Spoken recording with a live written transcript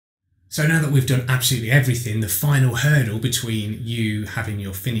So now that we've done absolutely everything, the final hurdle between you having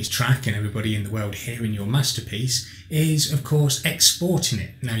your finished track and everybody in the world hearing your masterpiece is, of course, exporting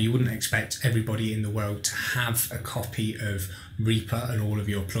it. Now, you wouldn't expect everybody in the world to have a copy of Reaper and all of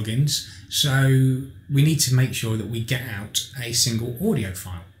your plugins, so we need to make sure that we get out a single audio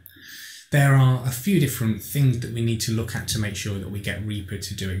file. There are a few different things that we need to look at to make sure that we get Reaper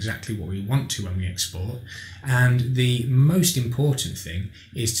to do exactly what we want to when we export. And the most important thing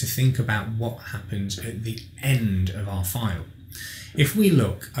is to think about what happens at the end of our file. If we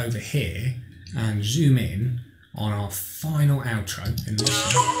look over here and zoom in on our final outro and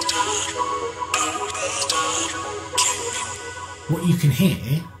listen, what you can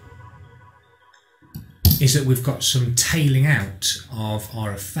hear is that we've got some tailing out of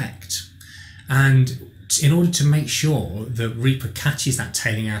our effect. And in order to make sure that Reaper catches that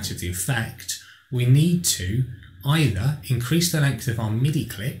tailing out of the effect, we need to either increase the length of our MIDI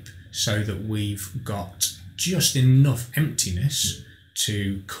clip so that we've got just enough emptiness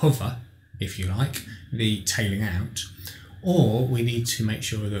to cover, if you like, the tailing out, or we need to make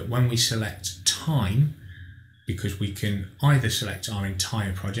sure that when we select time, because we can either select our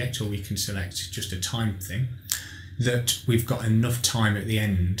entire project or we can select just a time thing, that we've got enough time at the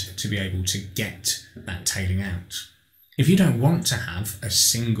end to be able to get that tailing out. If you don't want to have a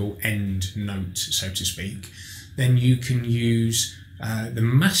single end note, so to speak, then you can use the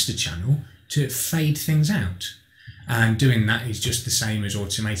master channel to fade things out. And doing that is just the same as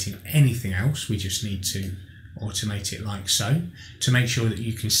automating anything else. We just need to automate it like so. To make sure that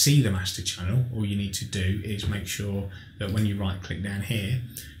you can see the master channel, all you need to do is make sure that when you right click down here,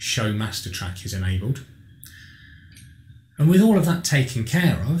 show master track is enabled. And with all of that taken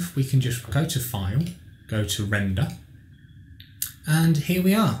care of, we can just go to File, go to Render, and here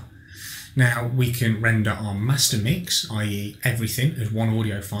we are. Now we can render our master mix, i.e. everything as one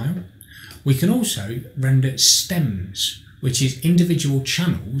audio file. We can also render stems, which is individual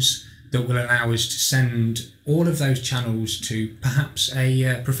channels that will allow us to send all of those channels to perhaps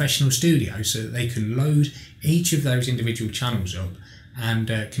a professional studio so that they can load each of those individual channels up and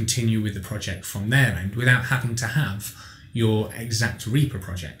continue with the project from their end without having to have your exact Reaper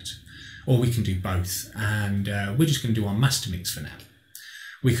project. Or we can do both, and we're just going to do our master mix for now.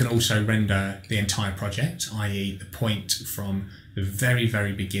 We can also render the entire project, i.e. the point from the very,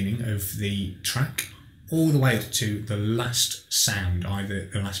 very beginning of the track all the way up to the last sound, either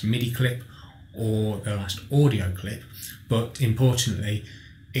the last MIDI clip or the last audio clip, but importantly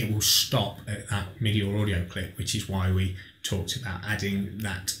it will stop at that MIDI or audio clip, which is why we talked about adding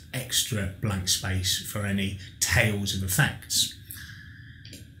that extra blank space for any tails of effects.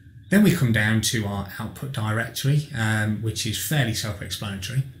 Then we come down to our output directory, which is fairly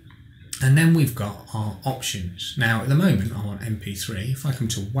self-explanatory. And then we've got our options. Now at the moment I'm on MP3. If I come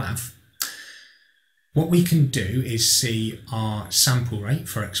to WAV, what we can do is see our sample rate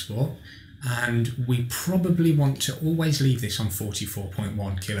for export, and we probably want to always leave this on 44.1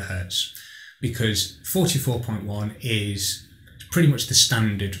 kilohertz, because 44.1 is pretty much the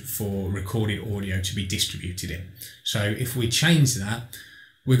standard for recorded audio to be distributed in. So if we change that,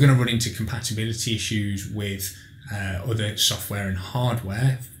 we're going to run into compatibility issues with other software and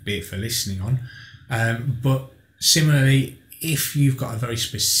hardware, be it for listening on. But similarly, if you've got a very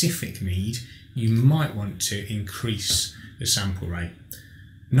specific need, you might want to increase the sample rate.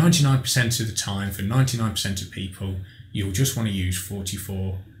 99% of the time, for 99% of people, you'll just want to use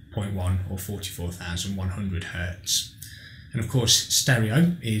 44.1 or 44,100 Hertz. And of course,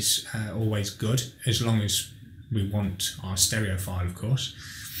 stereo is always good, as long as we want our stereo file, of course.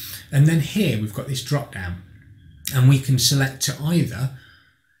 And then here we've got this drop down, and we can select to either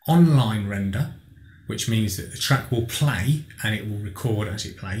online render, which means that the track will play and it will record as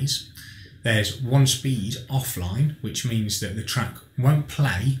it plays. There's one speed offline, which means that the track won't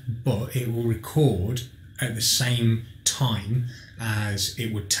play, but it will record at the same time as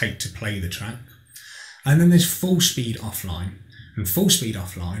it would take to play the track. And then there's full speed offline, and full speed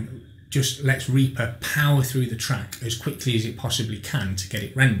offline just lets Reaper power through the track as quickly as it possibly can to get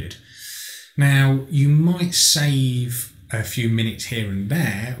it rendered. Now, you might save a few minutes here and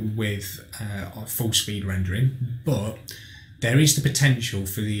there with full speed rendering, but there is the potential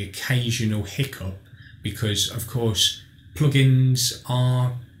for the occasional hiccup because, of course, plugins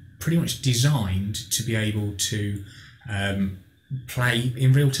are pretty much designed to be able to play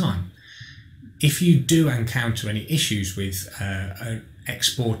in real time. If you do encounter any issues with an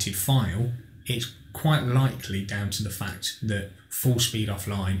exported file, it's quite likely down to the fact that full speed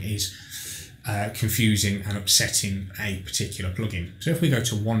offline is confusing and upsetting a particular plugin. So if we go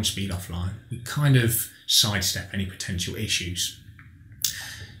to one speed offline, we kind of sidestep any potential issues.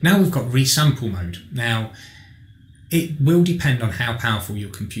 Now we've got resample mode. Now it will depend on how powerful your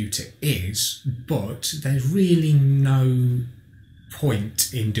computer is, but there's really no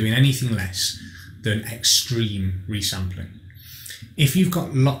point in doing anything less than extreme resampling. If you've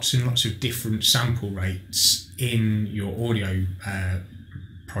got lots and lots of different sample rates in your audio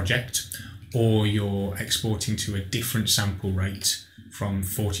project, or you're exporting to a different sample rate from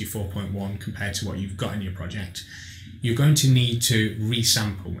 44.1 compared to what you've got in your project, you're going to need to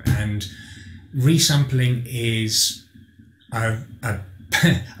resample, and resampling is a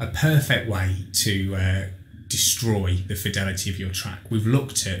perfect way to destroy the fidelity of your track. We've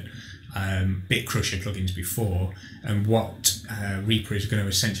looked at bit crusher plugins before, and what Reaper is going to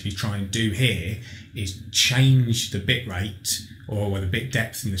essentially try and do here is change the bit rate or the bit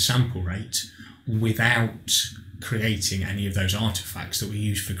depth and the sample rate without creating any of those artifacts that we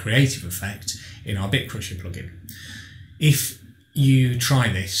use for creative effect in our bit crusher plugin. If you try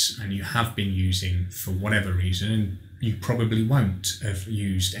this, and you have been using for whatever reason, and you probably won't have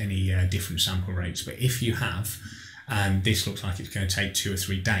used any different sample rates, but if you have, and this looks like it's going to take 2 or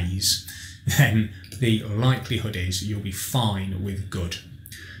 3 days, then the likelihood is you'll be fine with good,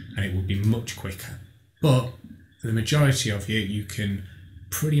 and it will be much quicker. But the majority of you can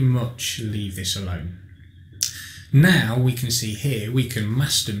pretty much leave this alone. Now we can see here we can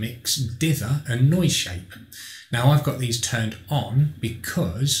master mix, dither and noise shape. Now I've got these turned on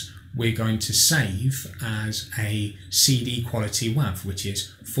because we're going to save as a CD quality WAV, which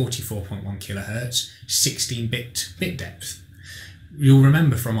is 44.1 kHz, 16-bit bit depth. You'll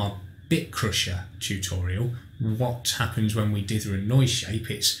remember from our bit crusher tutorial what happens when we dither and noise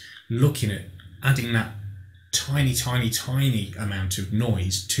shape. It's looking at adding that tiny amount of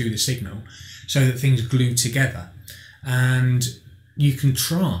noise to the signal so that things glue together. And you can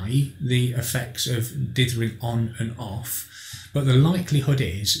try the effects of dithering on and off, but the likelihood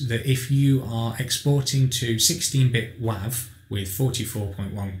is that if you are exporting to 16-bit WAV with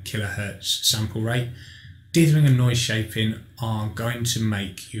 44.1 kHz sample rate, dithering and noise shaping are going to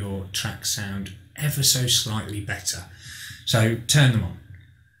make your track sound ever so slightly better. So turn them on.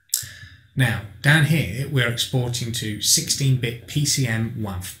 Now down here we're exporting to 16-bit PCM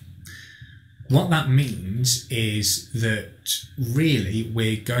WAV. What that means is that really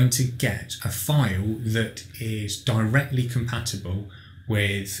we're going to get a file that is directly compatible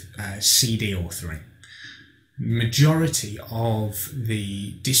with CD authoring. Majority of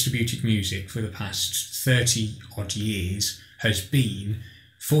the distributed music for the past 30 odd years has been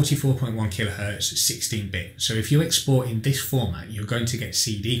 44.1 kHz 16-bit. So if you export in this format, you're going to get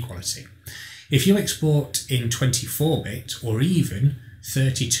CD quality. If you export in 24-bit or even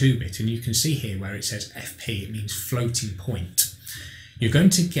 32-bit, and you can see here where it says FP, it means floating point, you're going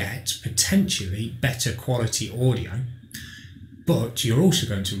to get potentially better quality audio, but you're also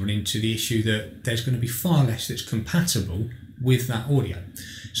going to run into the issue that there's going to be far less that's compatible with that audio.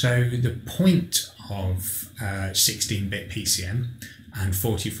 So the point of 16-bit PCM and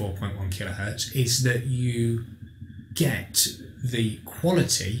 44.1 kHz is that you get the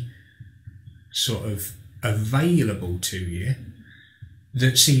quality sort of available to you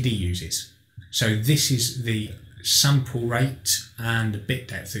that CD uses. So this is the sample rate and bit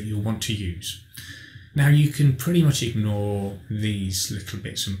depth that you'll want to use. Now you can pretty much ignore these little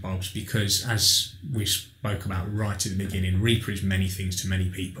bits and bobs because, as we spoke about right at the beginning, Reaper is many things to many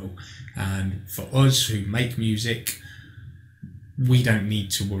people, and for us who make music, we don't need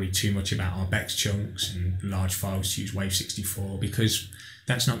to worry too much about our Bex chunks and large files to use Wave64 because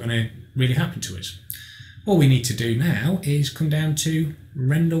that's not going to really happen to us. All we need to do now is come down to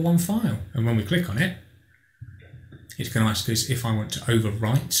render one file, and when we click on it, it's going to ask us if I want to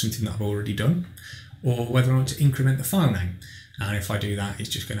overwrite something that I've already done or whether I want to increment the file name, and if I do that it's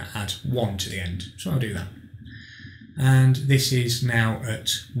just going to add 1 to the end, so I'll do that. And this is now at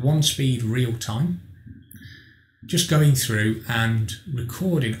 1 speed real time, just going through and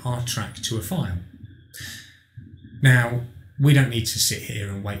recording our track to a file. Now we don't need to sit here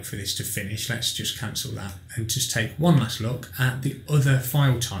and wait for this to finish. Let's just cancel that and just take one last look at the other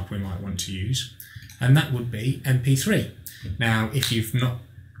file type we might want to use, and that would be MP3. Now, if you've not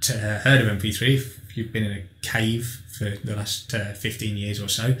heard of MP3, if you've been in a cave for the last 15 years or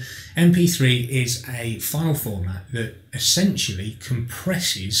so, MP3 is a file format that essentially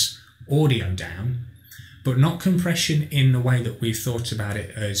compresses audio down, but not compression in the way that we've thought about it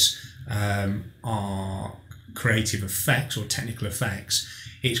as our creative effects or technical effects.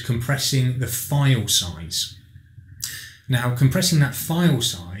 It's compressing the file size. Now, compressing that file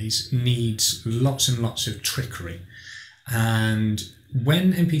size needs lots and lots of trickery, and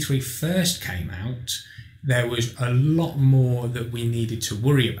when MP3 first came out, there was a lot more that we needed to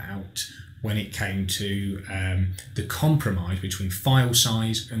worry about when it came to the compromise between file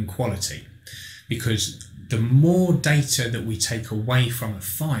size and quality, because the more data that we take away from a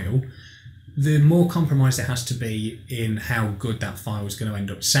file, the more compromise there has to be in how good that file is going to end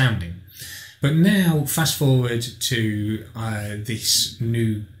up sounding. But now, fast forward to this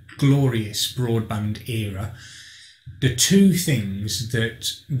new glorious broadband era, the two things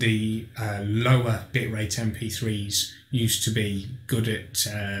that the lower bitrate MP3s used to be good at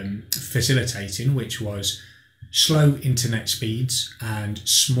facilitating, which was slow internet speeds and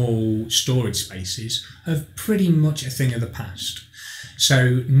small storage spaces, are pretty much a thing of the past.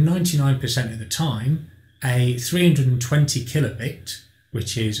 So 99% of the time, a 320 kilobit,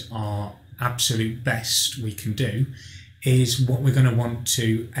 which is our absolute best we can do, is what we're going to want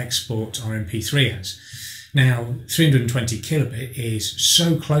to export our MP3 as. Now, 320 kilobit is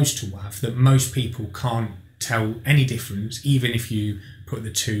so close to WAV that most people can't tell any difference, even if you put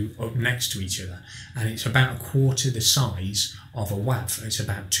the two up next to each other. And it's about a quarter the size of a WAV. It's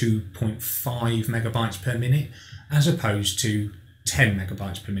about 2.5 megabytes per minute, as opposed to 10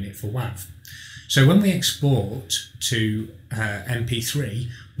 megabytes per minute for WAV. So when we export to MP3,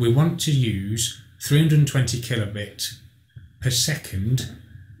 we want to use 320 kilobit per second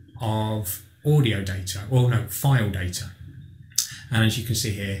of audio data, or no, file data. And as you can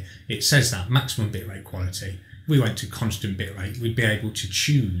see here, it says that maximum bitrate quality. If we went to constant bitrate, we'd be able to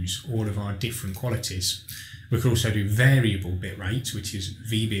choose all of our different qualities. We could also do variable bitrate, which is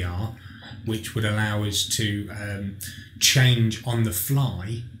VBR, which would allow us to change on the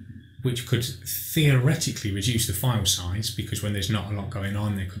fly, which could theoretically reduce the file size, because when there's not a lot going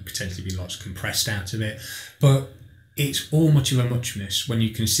on, there could potentially be lots compressed out of it. But it's all much of a muchness when you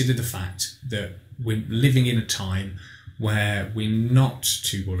consider the fact that we're living in a time where we're not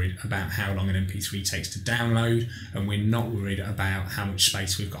too worried about how long an MP3 takes to download, and we're not worried about how much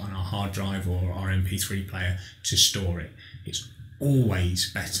space we've got on our hard drive or our MP3 player to store it. It's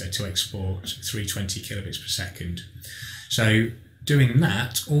always better to export 320 kilobits per second. So doing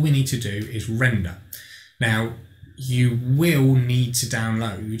that, all we need to do is render. Now, you will need to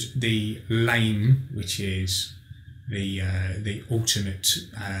download the LAME, which is the ultimate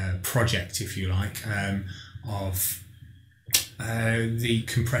project, if you like, of the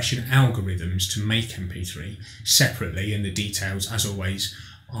compression algorithms to make MP3 separately, and the details, as always,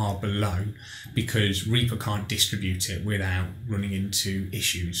 are below, because Reaper can't distribute it without running into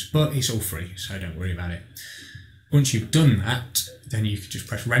issues. But it's all free, so don't worry about it. Once you've done that, then you can just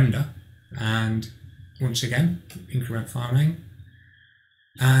press render, and once again, increment file name,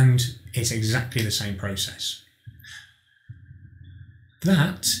 and it's exactly the same process.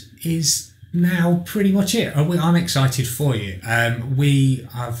 That is now pretty much it. I'm excited for you. We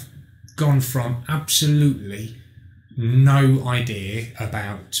have gone from absolutely no idea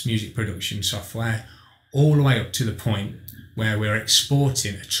about music production software all the way up to the point where we're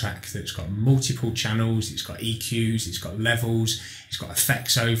exporting a track that's got multiple channels, it's got EQs, it's got levels, it's got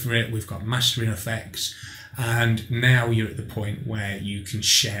effects over it, we've got mastering effects, and now you're at the point where you can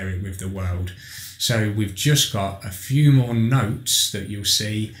share it with the world. So we've just got a few more notes that you'll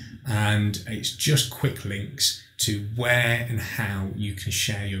see, and it's just quick links to where and how you can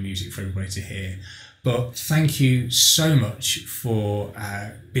share your music for everybody to hear. But thank you so much for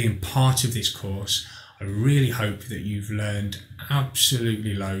being part of this course. I really hope that you've learned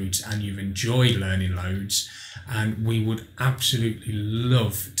absolutely loads and you've enjoyed learning loads, and we would absolutely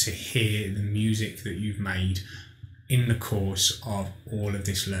love to hear the music that you've made in the course of all of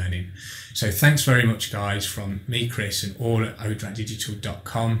this learning. So thanks very much, guys, from me, Chris, and all at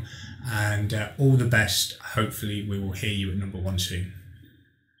odratdigital.com, and all the best. Hopefully we will hear you at #1 soon.